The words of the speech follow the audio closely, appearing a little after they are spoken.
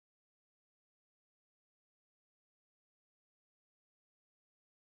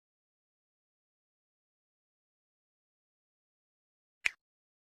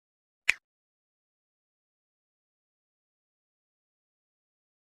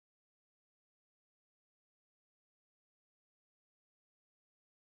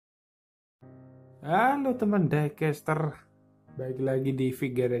Halo teman Diecaster, balik lagi di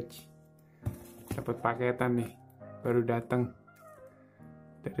Vigge Garage. Dapat paketan nih, baru datang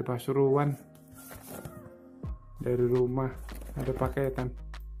dari Pasuruan, dari rumah ada paketan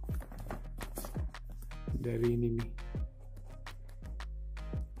dari ini nih.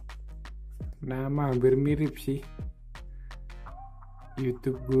 Nama hampir mirip sih.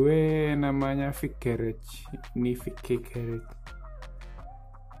 YouTube gue namanya Vigge Garage, ini Vigge Garage.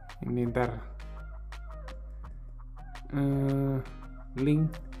 Ini ntar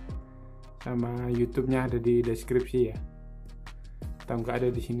link sama YouTube-nya ada di deskripsi ya, atau nggak ada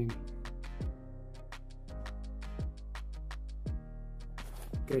di sini nih.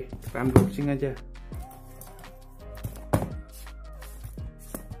 Oke, kita unboxing aja.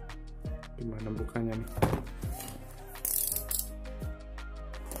 Gimana bukanya nih?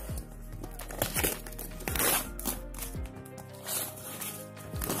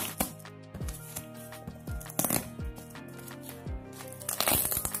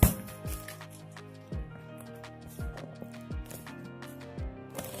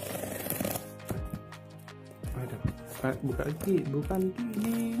 bukan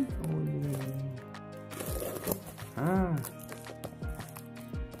gini. Oh ini.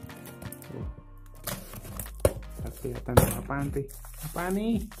 Kelihatan apaan sih? Apa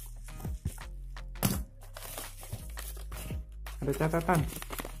nih? Ada catatan.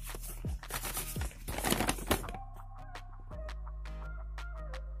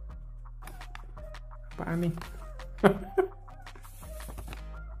 Apaan nih?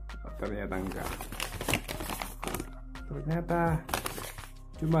 Ternyata enggak. Ternyata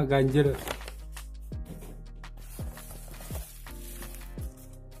cuma ganjel.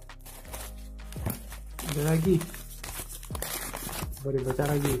 Ada lagi. Baru baca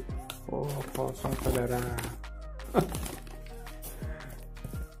lagi. Oh, kosong saudara.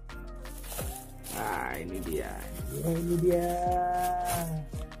 Ini dia. Ini dia.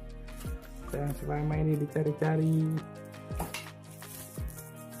 Yang selama ini dicari-cari.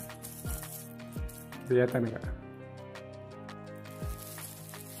 Kelihatan nggak?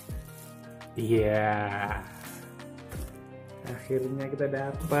 Iya, akhirnya kita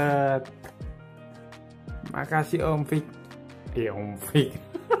dapat. Makasih Om Vigge. Om Vigge.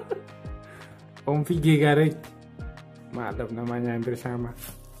 Om Vigge Garage. Maaf, namanya hampir sama.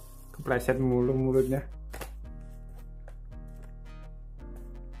 Kepleset mulu mulutnya.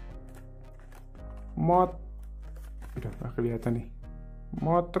 Udah nggak kelihatan nih.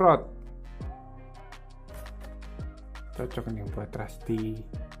 Motrot. Cocok nih buat Rasti.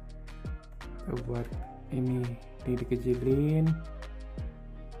 Buat ini dikecilin,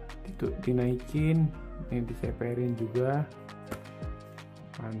 dinaikin, ini diceperin juga.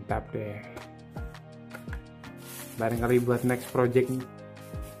 Mantap deh. Barangkali buat next project nih.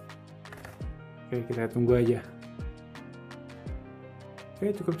 Oke, kita tunggu aja.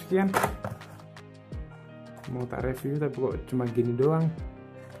 Oke, cukup sekian. Mau tak review tapi kok cuma gini doang.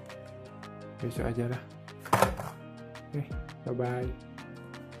 Besok aja lah. Oke, bye bye.